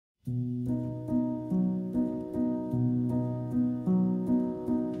I'm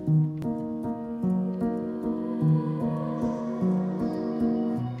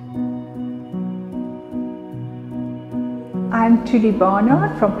Julie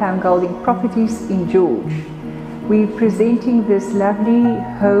Barnard from Pam Golding Properties in George. We're presenting this lovely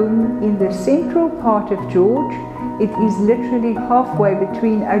home in the central part of George. It is literally halfway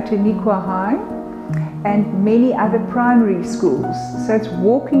between Outeniqua High and many other primary schools. So it's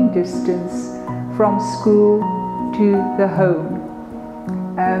walking distance from school to the home.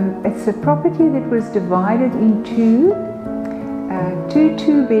 It's a property that was divided into two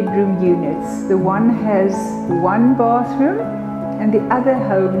two-bedroom units. The one has one bathroom and the other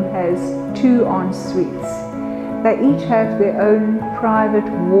home has two en-suites. They each have their own private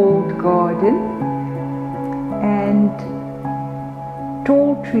walled garden and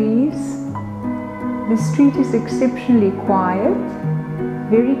tall trees. The street is exceptionally quiet,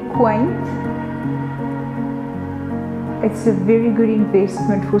 very quaint. It's a very good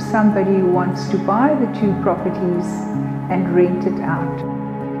investment for somebody who wants to buy the two properties and rent it out.